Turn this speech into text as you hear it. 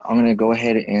I'm going to go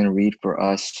ahead and read for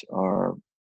us our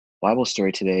Bible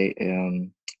story today.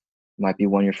 Might be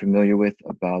one you're familiar with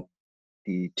about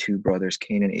the two brothers,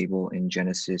 Cain and Abel, in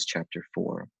Genesis chapter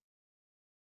 4.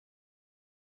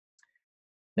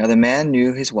 Now the man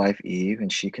knew his wife Eve,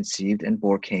 and she conceived and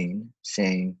bore Cain,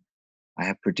 saying, I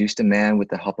have produced a man with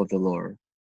the help of the Lord.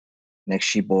 Next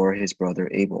she bore his brother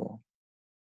Abel.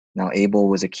 Now Abel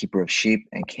was a keeper of sheep,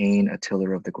 and Cain a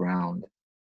tiller of the ground.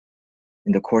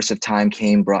 In the course of time,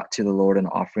 Cain brought to the Lord an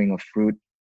offering of fruit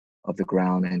of the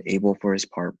ground, and Abel for his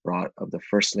part brought of the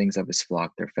firstlings of his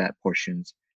flock their fat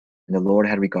portions. And the Lord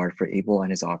had regard for Abel and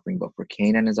his offering, but for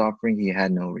Cain and his offering he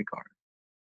had no regard.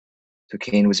 So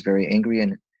Cain was very angry,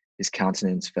 and his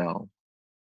countenance fell.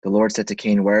 The Lord said to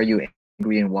Cain, Why are you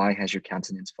angry, and why has your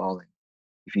countenance fallen?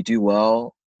 If you do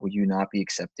well, will you not be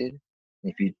accepted?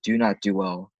 And if you do not do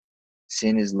well,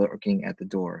 sin is lurking at the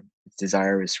door. Its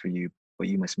desire is for you, but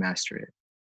you must master it.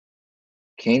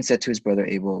 Cain said to his brother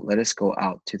Abel, Let us go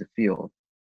out to the field.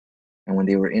 And when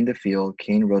they were in the field,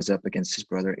 Cain rose up against his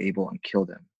brother Abel and killed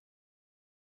him.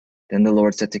 Then the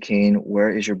Lord said to Cain, Where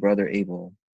is your brother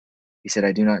Abel? He said,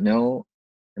 I do not know.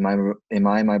 Am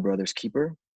I my brother's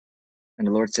keeper? And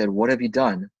the Lord said, What have you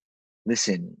done?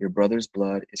 Listen, your brother's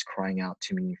blood is crying out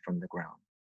to me from the ground.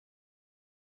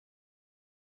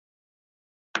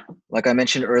 Like I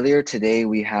mentioned earlier, today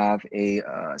we have a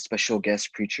special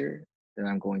guest preacher that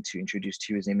I'm going to introduce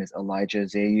to you. His name is Elijah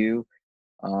Zayu.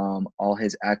 All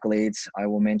his accolades I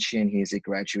will mention. He is a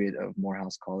graduate of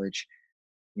Morehouse College,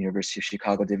 University of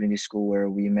Chicago Divinity School, where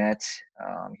we met.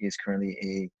 He is currently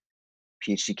a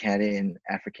PhD candidate in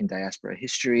African diaspora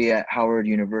history at Howard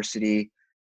University.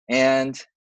 And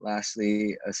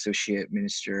lastly, associate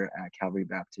minister at Calvary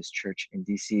Baptist Church in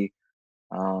DC.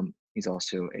 He's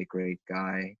also a great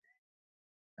guy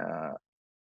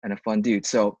and a fun dude.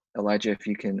 So Elijah, if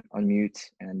you can unmute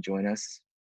and join us,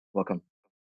 welcome.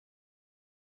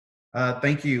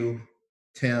 Thank you,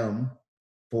 Tim,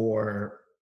 for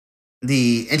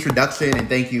the introduction, and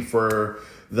thank you for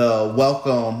the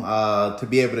welcome to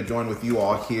be able to join with you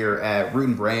all here at Root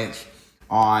and Branch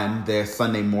on this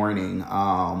Sunday morning.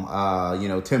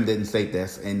 Tim didn't state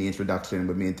this in the introduction,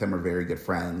 but me and Tim are very good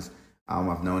friends.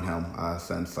 I've known him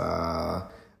since I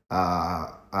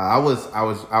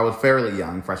was fairly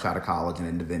young, fresh out of college and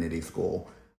in divinity school.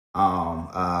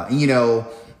 I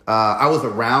was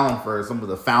around for some of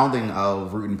the founding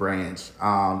of Root and Branch.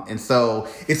 And so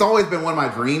it's always been one of my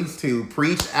dreams to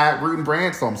preach at Root and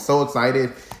Branch. So I'm so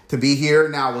excited to be here.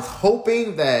 Now, I was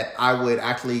hoping that I would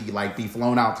actually be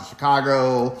flown out to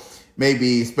Chicago,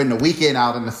 maybe spend a weekend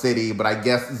out in the city, but I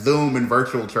guess Zoom and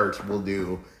virtual church will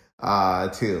do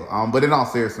too. But in all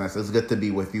seriousness, it's good to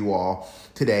be with you all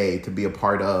today, to be a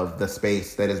part of the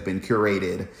space that has been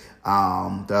curated,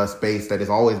 the space that is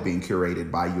always being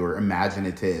curated by your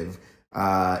imaginative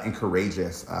and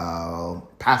courageous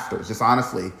pastors. Just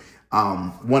honestly,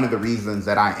 one of the reasons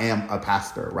that I am a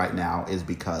pastor right now is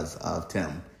because of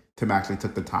Tim. Tim actually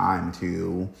took the time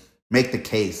to make the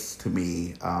case to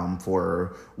me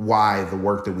for why the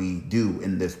work that we do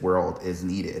in this world is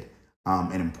needed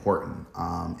and important.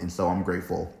 And so I'm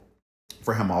grateful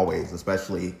for him always,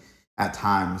 especially at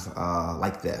times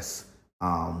like this,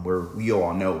 where we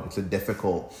all know it's a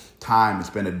difficult time. It's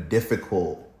been a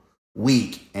difficult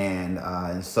week.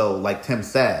 And so, like Tim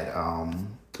said,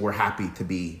 we're happy to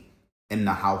be in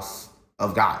the house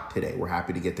of God today. We're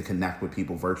happy to get to connect with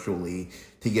people virtually,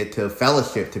 to get to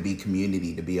fellowship, to be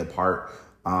community, to be a part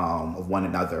of one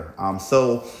another.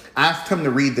 So I asked him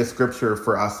to read the scripture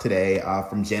for us today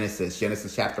from Genesis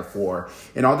chapter 4.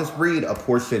 And I'll just read a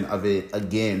portion of it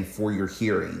again for your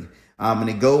hearing. And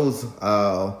it goes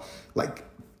like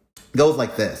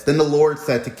this. Then the Lord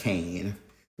said to Cain,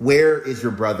 Where is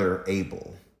your brother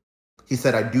Abel? He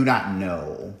said, I do not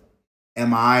know.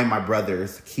 Am I my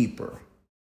brother's keeper?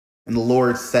 And the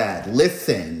Lord said,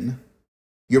 Listen,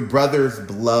 your brother's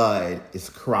blood is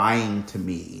crying to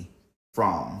me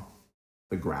from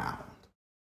the ground.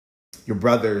 Your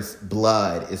brother's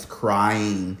blood is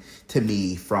crying to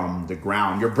me from the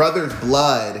ground. Your brother's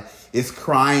blood is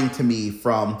crying to me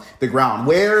from the ground.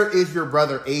 Where is your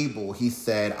brother Abel? He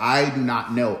said, I do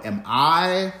not know. Am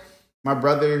I my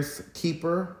brother's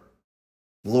keeper?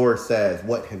 The Lord says,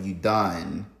 What have you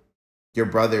done? Your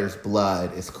brother's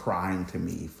blood is crying to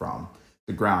me from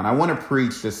the ground. I want to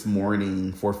preach this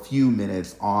morning for a few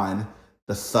minutes on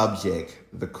the subject,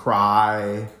 the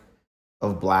cry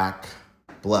of black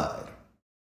blood.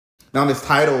 Now, this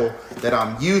title that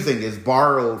I'm using is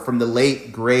borrowed from the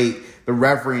late, great, the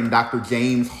Reverend Dr.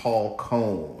 James Hall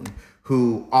Cone,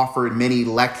 who offered many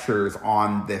lectures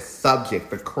on this subject,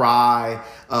 the cry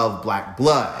of black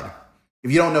blood.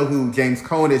 If you don't know who James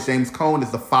Cone is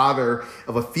the father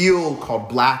of a field called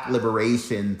Black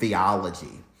liberation theology.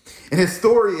 And his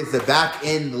story is that back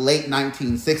in the late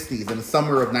 1960s, in the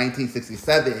summer of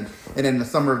 1967, and in the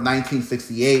summer of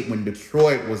 1968, when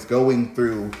Detroit was going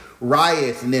through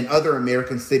riots, and then other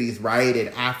American cities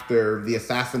rioted after the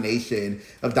assassination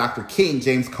of Dr. King,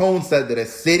 James Cone said that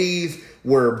as cities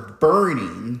were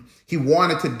burning, he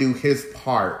wanted to do his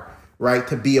part, right,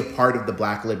 to be a part of the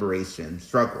Black liberation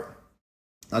struggle.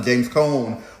 Now, James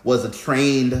Cone was a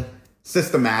trained,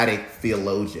 systematic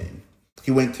theologian.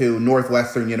 He went to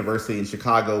Northwestern University in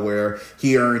Chicago, where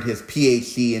he earned his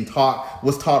PhD and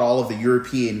was taught all of the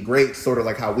European greats, sort of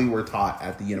like how we were taught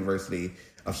at the University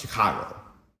of Chicago.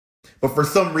 But for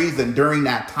some reason, during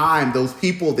that time, those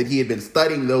people that he had been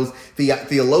studying, those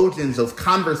theologians, those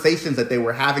conversations that they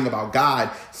were having about God,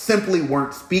 simply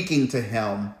weren't speaking to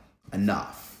him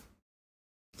enough.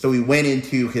 So he went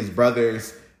into his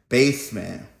brother's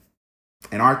basement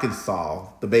in Arkansas,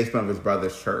 the basement of his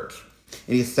brother's church.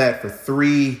 And he said for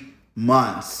 3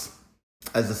 months,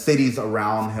 as the cities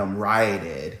around him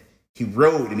rioted, he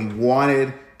wrote, and he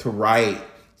wanted to write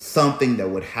something that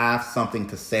would have something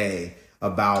to say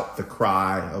about the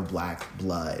cry of Black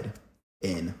blood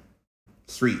in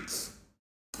streets.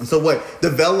 And so what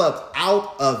developed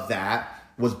out of that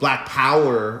was Black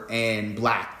power and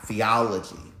Black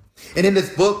theology. And in this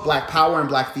book, Black Power and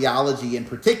Black Theology in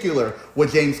particular,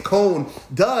 what James Cone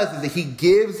does is that he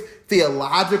gives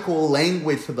theological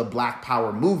language to the Black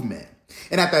Power movement.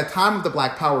 And at that time of the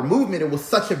Black Power movement, it was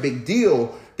such a big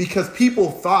deal because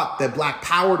people thought that Black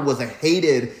power was a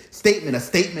hated statement, a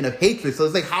statement of hatred. So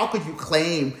it's like, how could you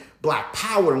claim Black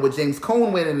power? And what James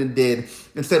Cone went in and did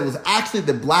and said was actually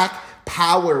that Black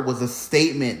power was a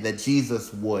statement that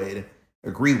Jesus would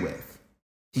agree with.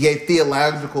 He gave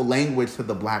theological language to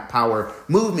the Black Power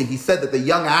movement. He said that the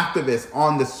young activists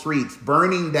on the streets,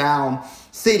 burning down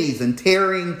cities and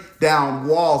tearing down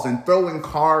walls and throwing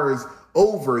cars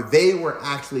over, they were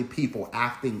actually people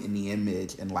acting in the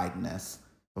image and likeness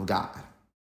of God.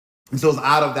 And so it was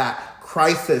out of that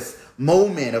crisis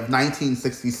moment of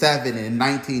 1967 and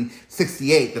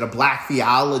 1968 that a Black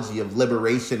theology of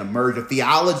liberation emerged, a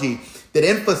theology that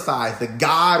emphasized that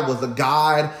God was a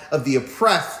God of the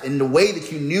oppressed. And the way that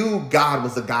you knew God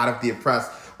was a God of the oppressed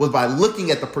was by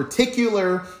looking at the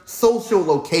particular social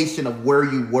location of where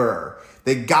you were.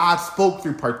 That God spoke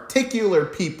through particular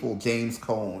people, James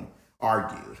Cone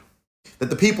argued. That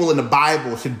the people in the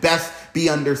Bible should best be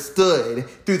understood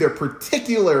through their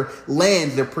particular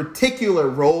lens, their particular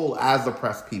role as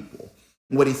oppressed people.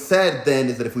 And what he said then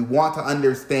is that if we want to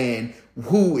understand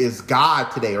who is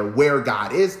God today or where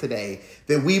God is today,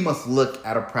 then we must look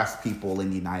at oppressed people in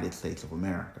the United States of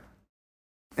America.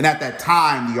 And at that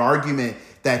time, the argument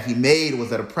that he made was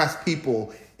that oppressed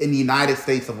people in the United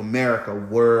States of America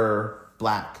were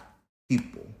Black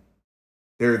people.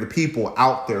 They're the people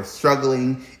out there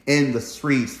struggling in the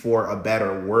streets for a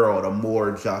better world, a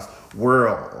more just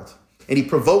world. And he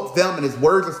provoked them, and his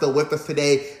words are still with us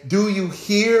today. Do you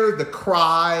hear the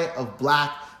cry of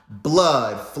Black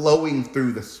blood flowing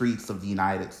through the streets of the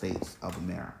United States of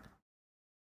America?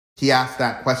 He asked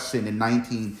that question in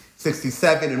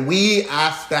 1967, and we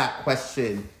ask that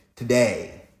question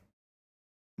today.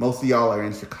 Most of y'all are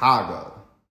in Chicago.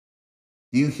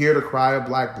 Do you hear the cry of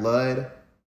Black blood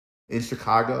in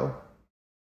Chicago?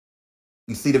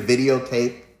 You see the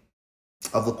videotape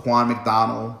of Laquan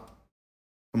McDonald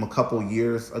from a couple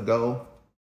years ago.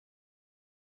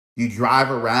 You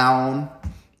drive around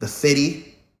the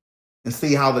city and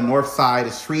see how the North Side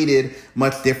is treated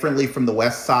much differently from the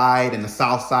West Side and the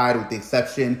South Side, with the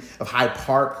exception of Hyde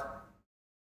Park.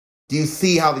 Do you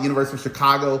see how the University of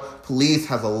Chicago police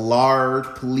has a large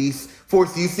police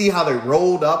force? Do you see how they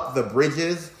rolled up the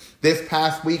bridges this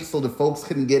past week so the folks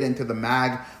couldn't get into the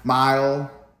Mag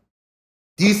Mile?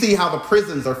 Do you see how the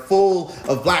prisons are full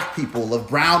of Black people, of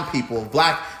brown people, of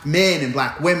Black men and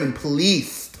Black women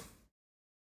policed?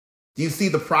 Do you see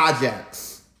the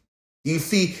projects? Do you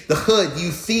see the hood? Do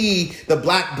you see the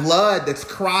Black blood that's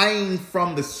crying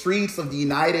from the streets of the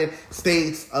United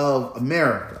States of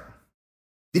America?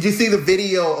 Did you see the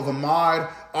video of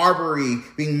Ahmaud Arbery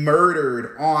being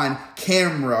murdered on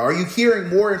camera? Are you hearing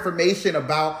more information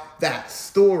about that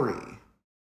story?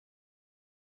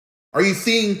 Are you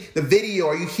seeing the video?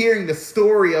 Are you hearing the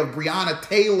story of Breonna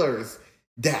Taylor's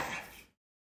death?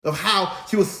 Of how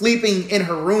she was sleeping in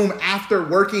her room after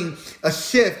working a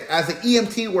shift as an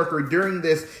EMT worker during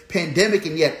this pandemic,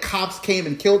 and yet cops came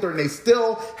and killed her, and they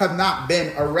still have not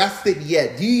been arrested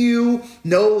yet. Do you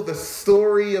know the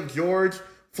story of George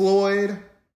Floyd?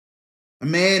 A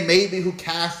man maybe who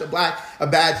cashed a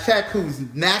bad check, whose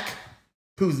neck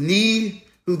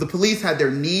who the police had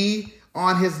their knee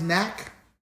on his neck?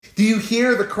 Do you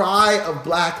hear the cry of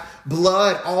black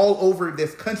blood all over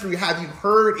this country? Have you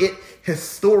heard it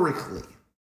historically?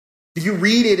 Did you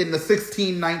read it in the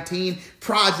 1619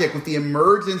 Project with the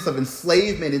emergence of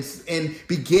enslavement and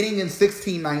beginning in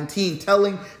 1619,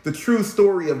 telling the true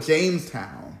story of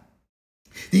Jamestown?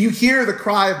 Do you hear the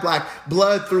cry of black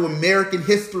blood through American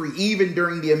history, even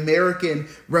during the American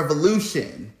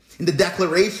Revolution? In the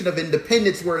Declaration of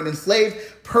Independence, where an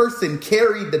enslaved person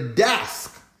carried the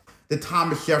desk that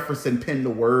Thomas Jefferson penned the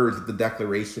words of the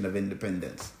Declaration of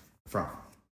Independence from?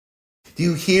 Do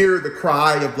you hear the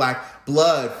cry of black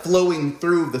blood flowing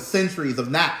through the centuries of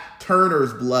Nat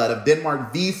Turner's blood, of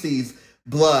Denmark Vesey's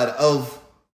blood, of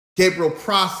Gabriel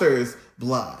Prosser's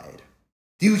blood?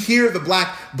 Do you hear the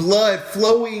black blood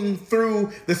flowing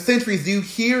through the centuries? Do you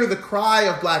hear the cry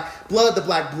of black blood, the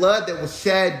black blood that was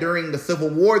shed during the Civil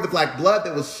War, the black blood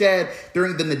that was shed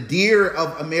during the nadir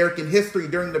of American history,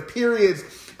 during the periods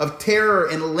of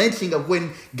terror and lynching, of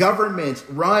when governments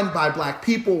run by black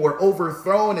people were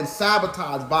overthrown and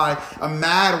sabotaged by a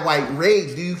mad white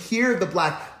rage? Do you hear the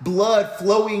black blood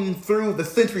flowing through the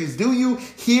centuries? Do you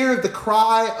hear the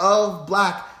cry of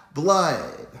black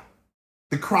blood?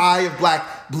 The cry of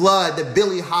black blood that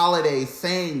Billie Holiday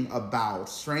sang about,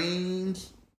 strange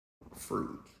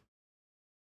fruit.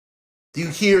 Do you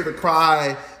hear the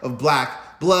cry of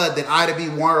black blood that Ida B.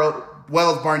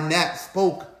 Wells Barnett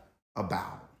spoke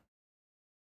about?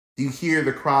 Do you hear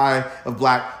the cry of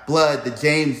black blood that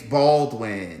James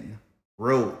Baldwin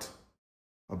wrote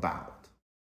about,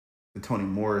 that Toni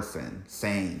Morrison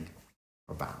sang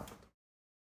about?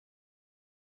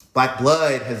 Black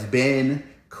blood has been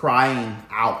crying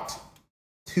out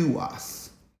to us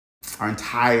our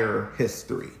entire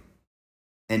history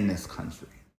in this country.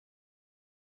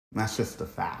 And that's just a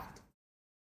fact.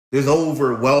 There's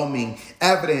overwhelming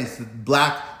evidence that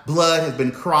black blood has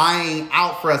been crying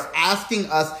out for us, asking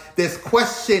us this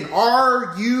question: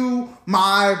 are you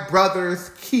my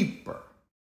brother's keeper?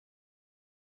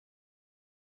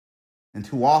 And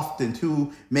too often,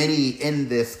 too many in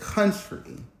this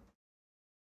country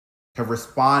have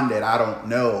responded, I don't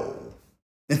know.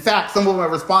 In fact, some of them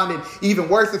have responded even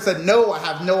worse and said, no, I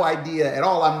have no idea at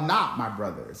all. I'm not my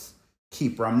brother's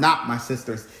keeper. I'm not my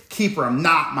sister's keeper. I'm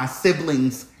not my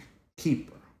sibling's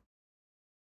keeper.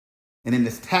 And in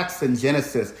this text in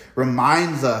Genesis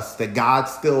reminds us that God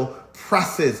still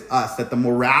presses us, that the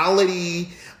morality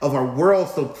of our world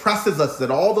still presses us,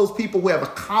 that all those people who have a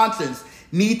conscience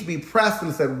need to be pressed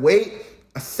and said, wait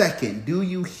a second, do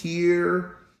you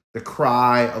hear the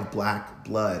cry of black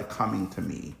blood coming to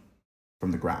me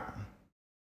from the ground?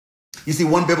 You see,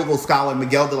 one biblical scholar,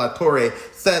 Miguel de la Torre,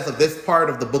 says of this part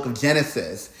of the book of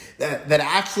Genesis that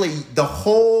actually the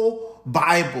whole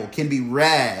Bible can be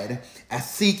read as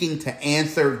seeking to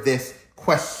answer this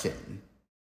question: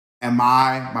 am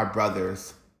I my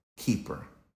brother's keeper?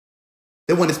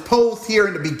 That when it's posed here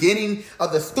in the beginning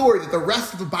of the story, that the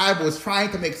rest of the Bible is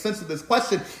trying to make sense of this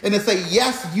question and to say,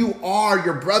 yes, you are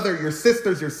your brother, your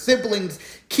sisters, your siblings'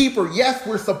 keeper. Yes,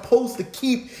 we're supposed to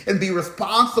keep and be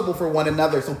responsible for one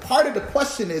another. So part of the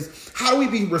question is, how do we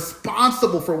be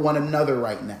responsible for one another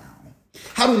right now?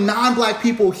 How do non-black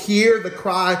people hear the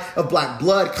cry of black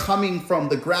blood coming from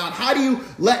the ground? How do you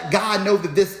let God know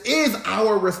that this is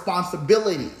our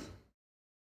responsibility?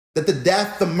 That the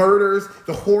death, the murders,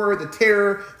 the horror, the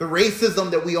terror, the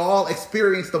racism that we all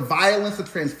experience, the violence, the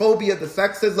transphobia, the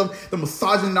sexism, the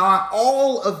misogyny,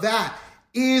 all of that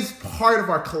is part of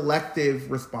our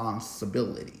collective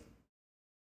responsibility.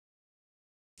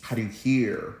 How do you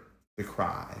hear the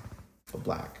cry of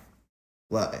black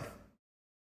blood?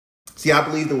 See, I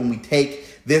believe that when we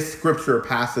take this scripture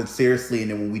passage seriously,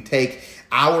 and then when we take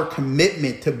our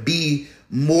commitment to be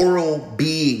moral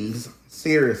beings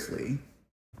seriously,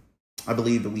 I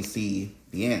believe that we see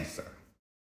the answer.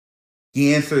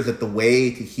 The answer is that the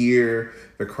way to hear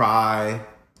the cry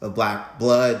of black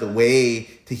blood, the way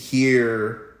to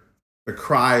hear the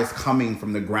cries coming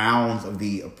from the grounds of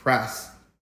the oppressed,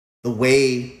 the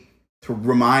way to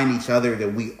remind each other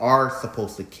that we are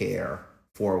supposed to care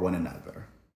for one another,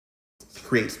 to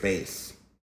create space,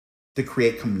 to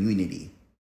create community,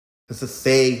 to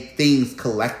say things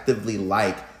collectively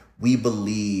like, we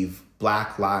believe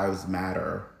Black Lives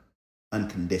Matter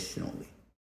unconditionally,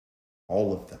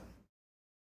 all of them,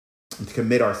 and to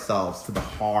commit ourselves to the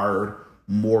hard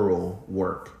moral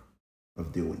work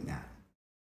of doing that.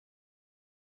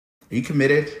 Are you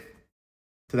committed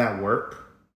to that work?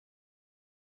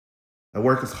 That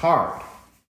work is hard.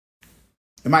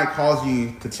 It might cause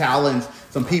you to challenge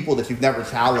some people that you've never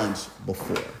challenged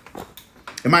before.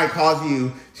 It might cause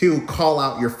you to call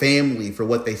out your family for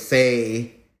what they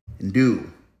say and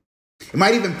do. It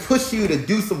might even push you to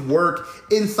do some work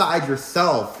inside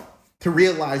yourself to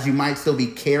realize you might still be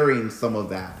carrying some of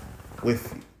that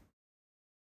with you.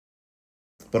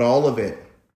 But all of it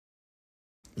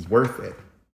is worth it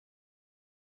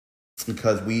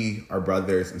because we are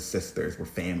brothers and sisters. We're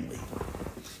family.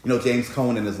 You know, James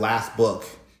Cone in his last book,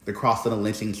 The Cross and the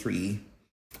Lynching Tree,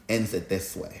 ends it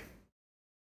this way.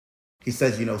 He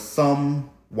says, you know, some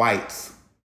whites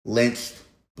lynched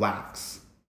blacks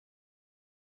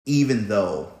even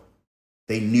though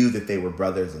they knew that they were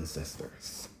brothers and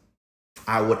sisters.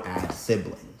 I would add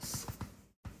siblings.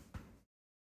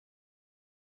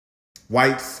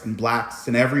 Whites and blacks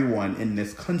and everyone in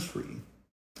this country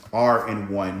are in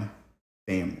one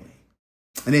family.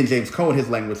 And then James Cone, his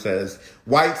language says,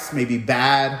 whites may be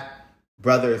bad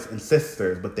brothers and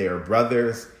sisters, but they are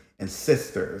brothers and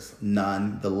sisters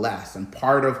nonetheless. And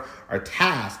part of our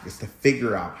task is to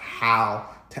figure out how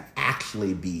to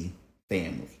actually be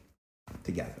family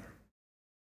together.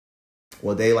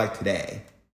 Well, a day like today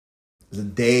is a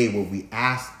day where we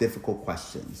ask difficult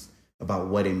questions about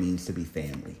what it means to be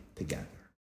family together.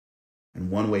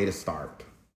 And one way to start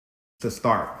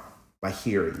by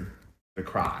hearing the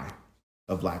cry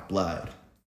of Black blood.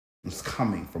 It's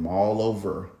coming from all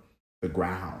over the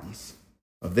grounds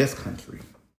of this country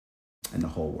and the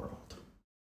whole world.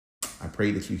 I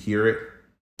pray that you hear it.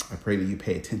 I pray that you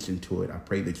pay attention to it. I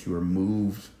pray that you are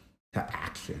moved to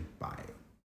action by it.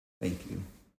 Thank you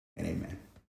and amen.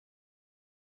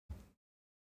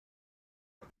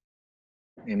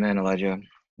 Amen, Elijah.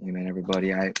 Amen,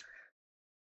 everybody. I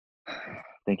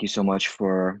thank you so much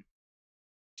for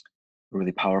a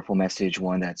really powerful message,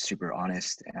 one that's super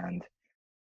honest and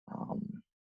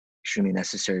extremely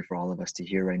necessary for all of us to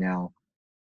hear right now.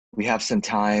 We have some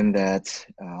time that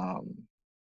I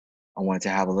wanted to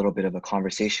have a little bit of a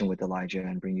conversation with Elijah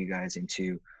and bring you guys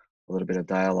into a little bit of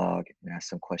dialogue and ask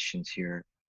some questions here.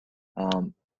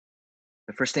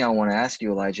 The first thing I want to ask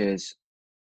you, Elijah, is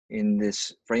in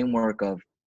this framework of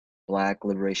Black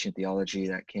liberation theology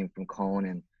that came from Cone,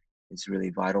 and it's really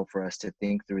vital for us to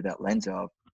think through that lens of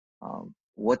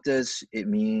what does it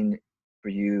mean for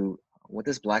you? What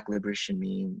does Black liberation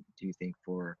mean, do you think,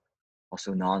 for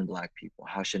also non-Black people?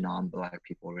 How should non-Black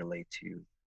people relate to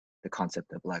the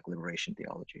concept of Black liberation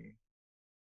theology?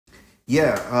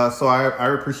 Yeah, so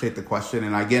I appreciate the question.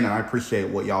 And again, I appreciate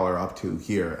what y'all are up to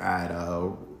here at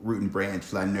Root and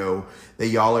Branch. I know that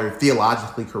y'all are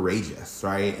theologically courageous,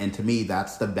 right? And to me,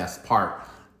 that's the best part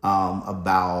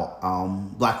about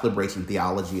Black liberation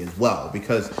theology as well.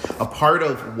 Because a part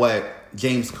of what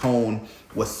James Cone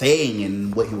was saying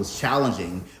and what he was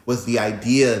challenging was the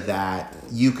idea that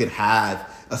you could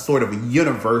have a sort of a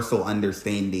universal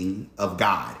understanding of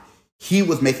God. He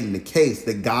was making the case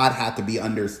that God had to be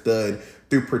understood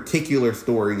through particular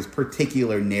stories,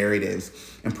 particular narratives,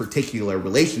 and particular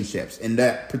relationships. And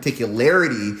that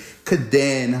particularity could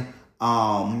then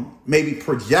maybe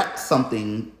project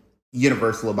something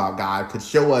universal about God, could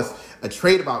show us a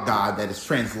trait about God that is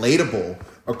translatable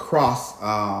across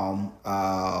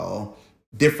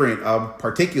different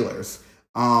particulars.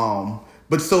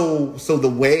 But so the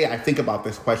way I think about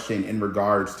this question in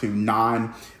regards to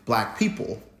non-Black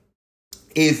people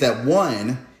is that,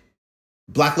 one,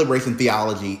 Black liberation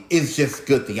theology is just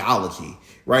good theology,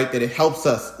 right? That it helps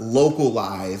us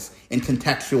localize and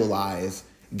contextualize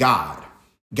God.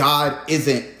 God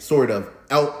isn't sort of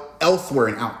elsewhere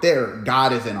and out there.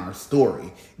 God is in our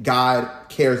story. God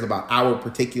cares about our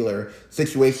particular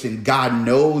situation. God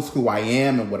knows who I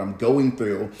am and what I'm going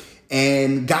through.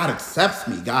 And God accepts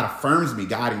me, God affirms me,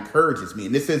 God encourages me.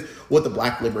 And this is what the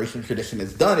Black liberation tradition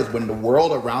has done, is when the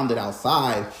world around it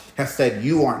outside has said,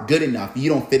 you aren't good enough, you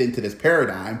don't fit into this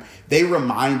paradigm, they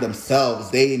remind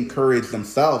themselves, they encourage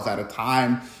themselves at a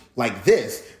time like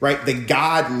this, right? That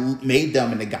God made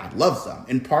them and that God loves them.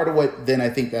 And part of what then I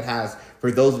think that has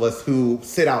for those of us who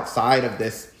sit outside of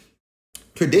this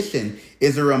tradition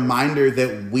is a reminder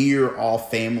that we're all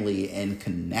family and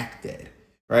connected.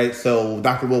 Right. So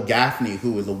Dr. Will Gaffney,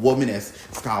 who is a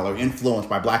womanist scholar influenced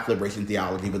by Black liberation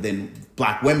theology, but then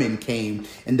Black women came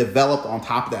and developed on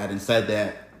top of that and said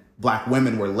that Black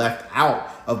women were left out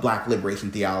of Black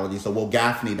liberation theology. So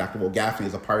Dr. Will Gaffney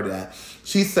is a part of that.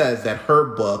 She says that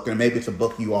her book, and maybe it's a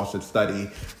book you all should study,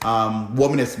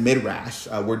 Womanist Midrash,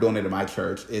 we're doing it in my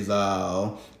church, is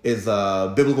a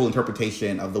biblical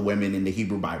interpretation of the women in the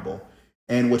Hebrew Bible.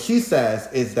 And what she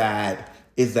says is that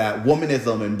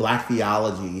womanism and Black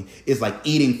theology is like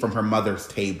eating from her mother's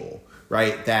table,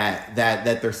 right? That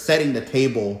they're setting the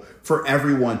table for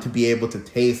everyone to be able to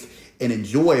taste and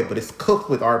enjoy, but it's cooked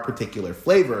with our particular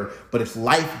flavor, but it's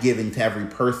life-giving to every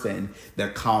person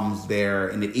that comes there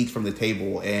and that eats from the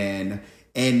table. And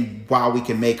while we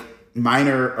can make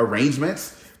minor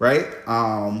arrangements, right,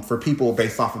 for people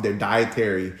based off of their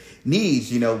dietary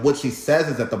needs, what she says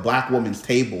is that the Black woman's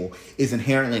table is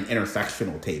inherently an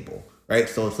intersectional table, right?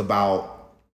 So it's about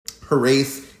her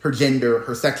race, her gender,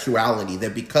 her sexuality,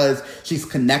 that because she's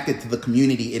connected to the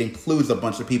community, it includes a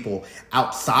bunch of people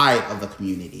outside of the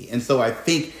community. And so I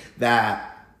think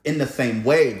that in the same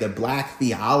way, the Black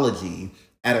theology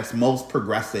at its most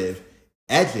progressive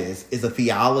edges is a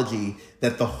theology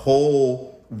that the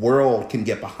whole world can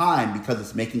get behind, because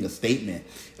it's making a statement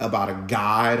about a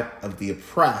God of the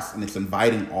oppressed, and it's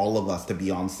inviting all of us to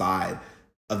be on side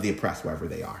of the oppressed wherever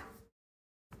they are.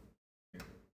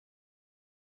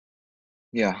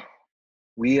 Yeah,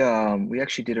 we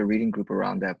actually did a reading group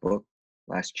around that book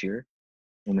last year,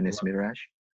 Womanist Midrash.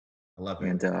 I love it.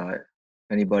 And if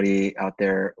anybody out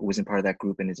there wasn't part of that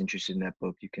group and is interested in that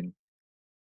book, you can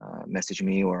message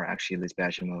me, or actually Liz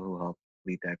Bajima, who helped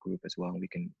lead that group as well, and we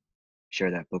can share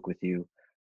that book with you.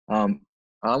 I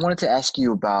wanted to ask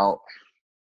you about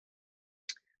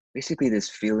basically this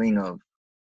feeling of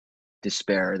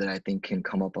despair that I think can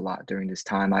come up a lot during this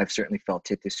time. I've certainly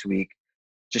felt it this week.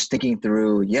 Just thinking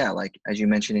through, like as you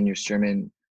mentioned in your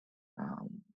sermon,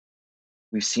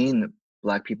 we've seen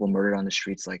Black people murdered on the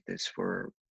streets like this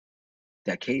for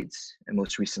decades, and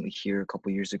most recently here a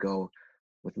couple years ago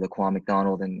with Laquan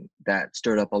McDonald, and that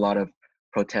stirred up a lot of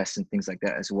protests and things like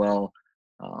that as well.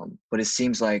 But it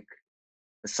seems like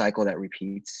a cycle that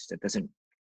repeats, that doesn't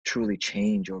truly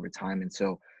change over time. And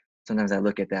so sometimes I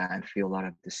look at that and feel a lot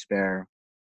of despair,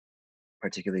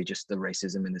 particularly just the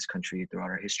racism in this country throughout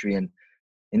our history. And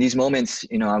in these moments,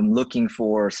 I'm looking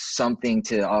for something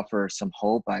to offer some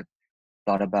hope. I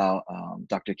thought about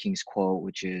Dr. King's quote,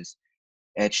 which is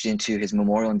etched into his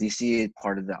memorial in DC,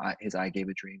 part of his I Gave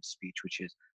a Dream speech, which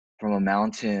is, "From a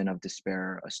mountain of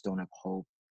despair, a stone of hope."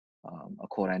 A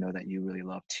quote I know that you really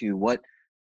love too. What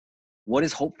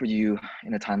is hope for you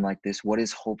in a time like this? What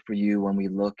is hope for you when we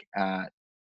look at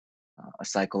a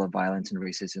cycle of violence and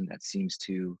racism that seems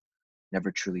to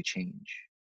never truly change?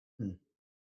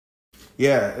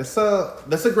 Yeah, that's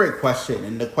a great question,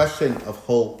 and the question of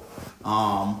hope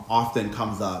often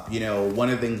comes up. One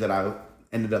of the things that I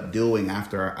ended up doing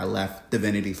after I left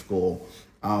divinity school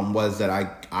was that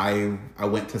I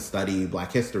went to study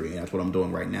Black history, and that's what I'm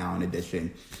doing right now. In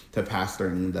addition to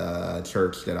pastoring the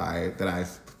church that I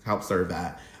help serve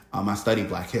at, I study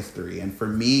Black history, and for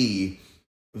me,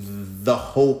 the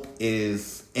hope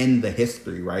is in the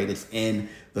history, right? It's in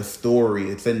the story,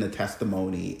 it's in the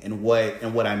testimony. And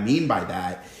what I mean by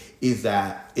that is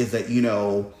that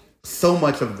so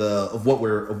much of what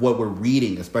we're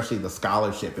reading, especially the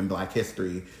scholarship in Black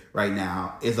history right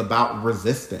now, is about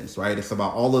resistance, right? It's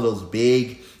about all of those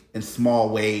big and small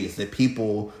ways that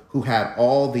people who had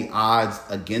all the odds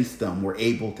against them were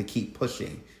able to keep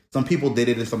pushing. Some people did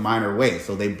it in some minor ways.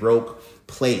 So they broke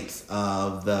plates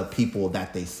of the people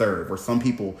that they serve, or some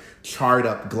people charred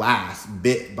up glass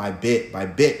bit by bit by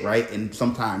bit, right? And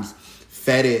sometimes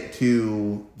fed it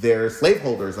to their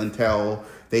slaveholders until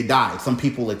they died. Some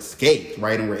people escaped,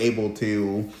 right, and were able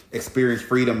to experience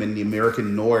freedom in the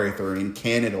American North or in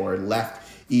Canada, or left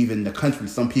even the country.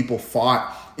 Some people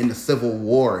fought in the Civil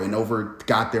War and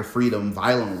got their freedom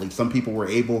violently. Some people were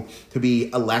able to be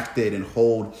elected and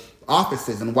hold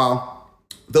offices. And while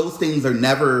those things are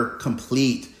never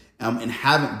complete and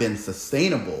haven't been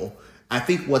sustainable, I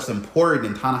think what's important,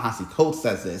 and Ta-Nehisi Coates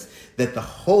says this, that the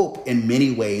hope in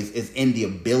many ways is in the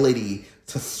ability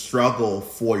to struggle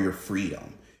for your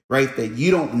freedom, right? That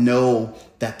you don't know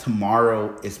that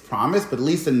tomorrow is promised, but at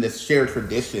least in this shared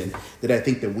tradition that I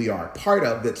think that we are a part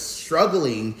of, that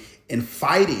struggling and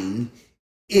fighting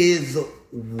is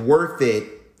worth it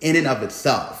in and of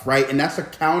itself, right? And that's a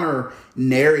counter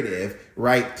narrative,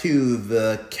 right, to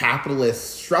the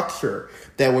capitalist structure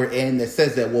that we're in that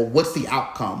says that, well, what's the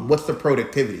outcome? What's the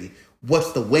productivity?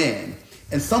 What's the win?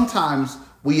 And sometimes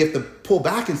we have to pull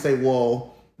back and say,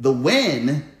 well, the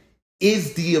win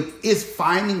is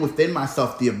finding within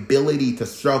myself the ability to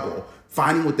struggle,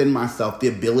 finding within myself the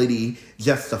ability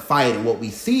just to fight. And what we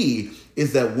see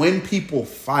is that when people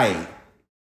fight,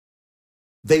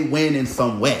 they win in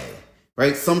some way,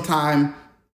 right? Sometimes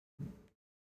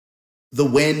the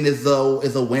win is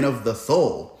a win of the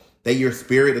soul, that your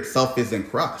spirit itself isn't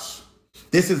crushed.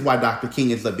 This is why Dr.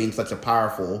 King ends up being such a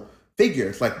powerful figure.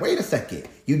 It's like, wait a second,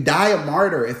 you die a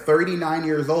martyr at 39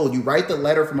 years old. You write the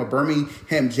letter from a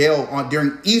Birmingham jail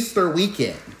during Easter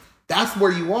weekend. That's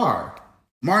where you are.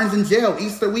 Martin's in jail,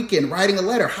 Easter weekend, writing a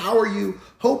letter. How are you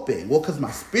hoping? Well, because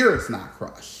my spirit's not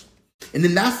crushed. And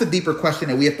then that's the deeper question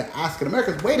that we have to ask in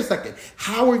America is, wait a second,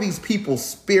 how are these people's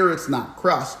spirits not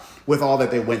crushed with all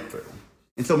that they went through?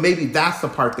 And so maybe that's the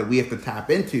part that we have to tap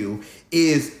into,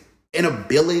 is an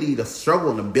ability to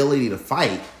struggle, an ability to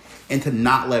fight, and to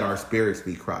not let our spirits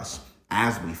be crushed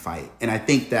as we fight. And I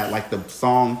think that, like the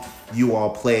song you all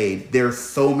played, there's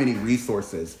so many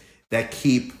resources that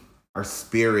keep our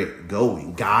spirit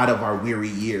going. God of our weary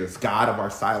years, God of our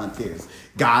silent tears,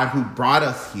 God who brought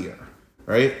us here,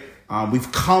 right? We've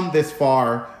come this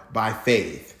far by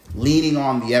faith, leaning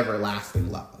on the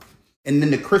everlasting love. And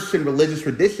then the Christian religious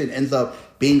tradition ends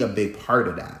up being a big part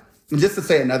of that. And just to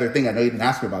say another thing, I know you didn't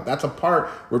ask me about, that's a part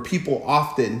where people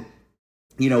often,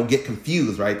 get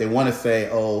confused, right? They want to say,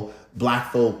 oh,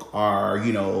 Black folk are,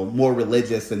 more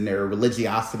religious, and their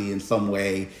religiosity in some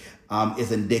way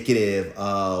is indicative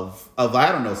of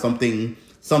I don't know, something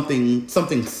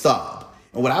sub.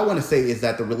 And what I want to say is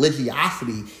that the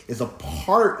religiosity is a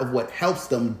part of what helps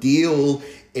them deal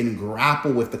and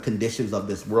grapple with the conditions of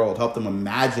this world, help them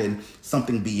imagine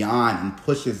something beyond, and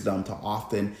pushes them to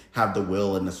often have the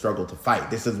will and the struggle to fight.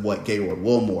 This is what Gaylord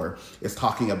Wilmore is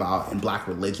talking about in Black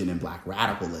religion and Black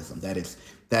radicalism, that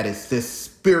is this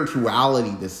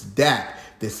spirituality, this depth,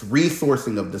 this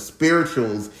resourcing of the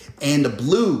spirituals and the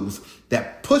blues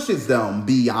that pushes them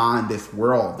beyond this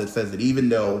world, that says that even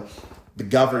though the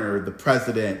governor, the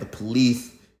president, the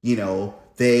police,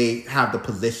 they have the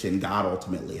position, God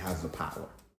ultimately has the power.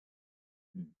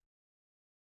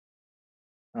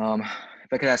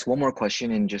 If I could ask one more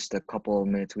question in just a couple of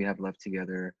minutes we have left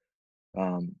together,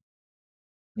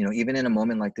 even in a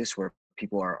moment like this where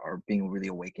people are being really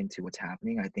awakened to what's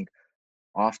happening, I think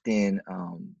often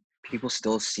people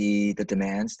still see the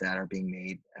demands that are being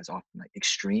made as often like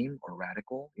extreme or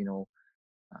radical.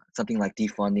 Something like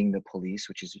defunding the police,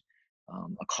 which is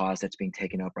a cause that's being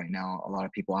taken up right now. A lot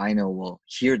of people I know will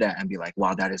hear that and be like,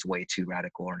 wow, that is way too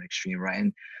radical or extreme, right?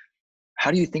 And how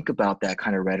do you think about that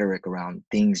kind of rhetoric around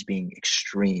things being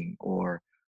extreme or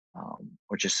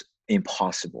just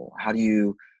impossible? How do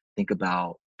you think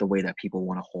about the way that people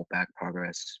want to hold back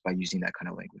progress by using that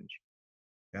kind of language?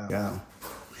 Yeah.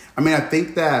 I mean, I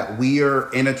think that we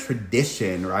are in a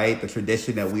tradition, right? The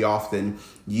tradition that we often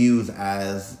use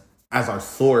as our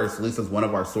source, at least as one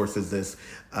of our sources, this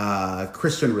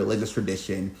Christian religious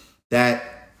tradition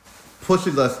that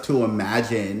pushes us to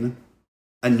imagine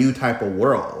a new type of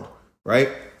world, right?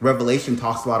 Revelation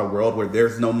talks about a world where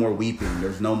there's no more weeping,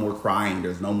 there's no more crying,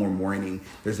 there's no more mourning,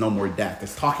 there's no more death.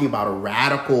 It's talking about a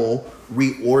radical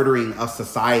reordering of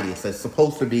society. It's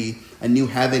supposed to be a new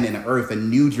heaven and earth, a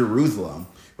new Jerusalem,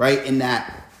 right? In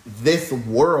that this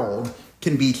world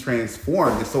can be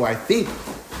transformed. And so I think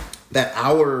that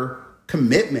our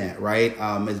commitment, right,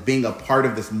 as being a part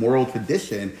of this moral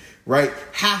tradition, right,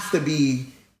 has to be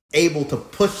able to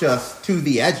push us to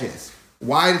the edges.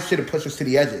 Why should it push us to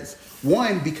the edges?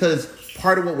 One, because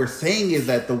part of what we're saying is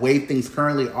that the way things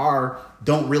currently are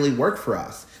don't really work for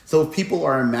us. So if people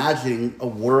are imagining a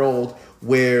world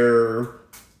where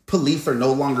police are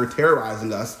no longer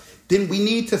terrorizing us, then we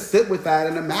need to sit with that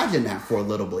and imagine that for a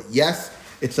little bit. Yes,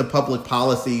 it's a public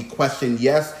policy question.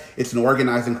 Yes, it's an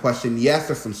organizing question. Yes,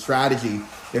 there's some strategy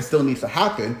that still needs to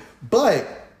happen.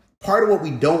 But part of what we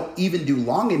don't even do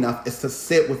long enough is to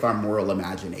sit with our moral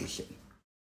imagination.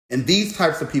 And these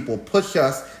types of people push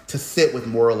us to sit with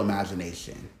moral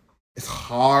imagination. It's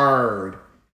hard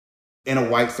in a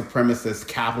white supremacist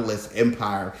capitalist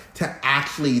empire to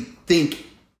actually think,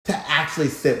 to actually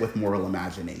sit with moral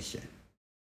imagination.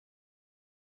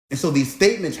 And so these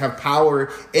statements have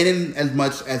power in as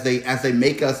much as they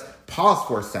make us pause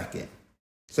for a second.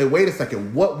 Say, wait a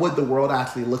second, what would the world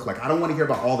actually look like? I don't want to hear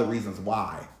about all the reasons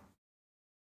why.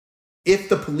 If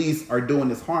the police are doing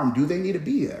this harm, do they need to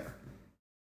be there?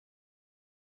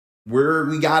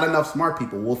 We got enough smart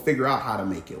people. We'll figure out how to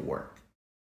make it work.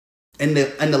 And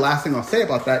the last thing I'll say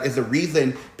about that is the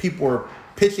reason people are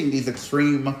pitching these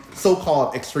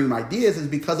so-called extreme ideas is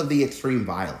because of the extreme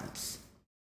violence.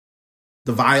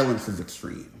 The violence is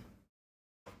extreme.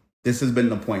 This has been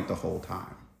the point the whole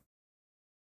time.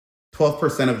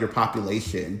 12% of your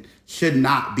population should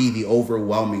not be the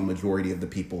overwhelming majority of the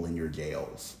people in your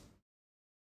jails.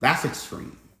 That's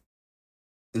extreme.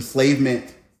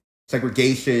 Enslavement,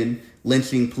 segregation,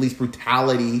 lynching, police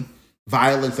brutality,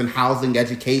 violence in housing,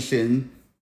 education,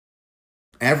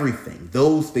 everything.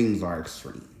 Those things are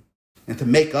extreme. And to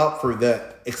make up for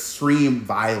the extreme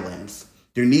violence,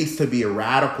 there needs to be a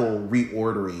radical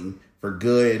reordering for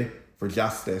good, for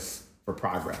justice, for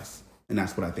progress. And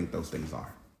that's what I think those things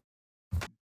are.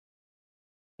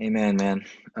 Amen, man.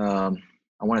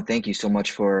 I want to thank you so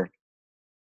much for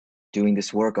doing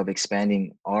this work of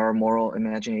expanding our moral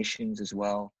imaginations as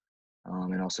well.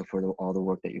 and also for all the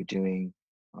work that you're doing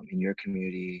in your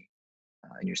community,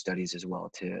 in your studies as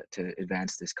well, to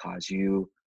advance this cause. You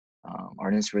are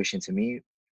an inspiration to me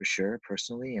for sure,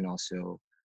 personally, and also,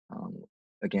 um,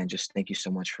 again, just thank you so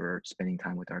much for spending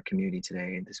time with our community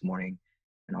today and this morning,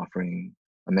 and offering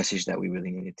a message that we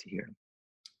really needed to hear.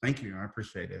 Thank you. I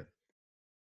appreciate it.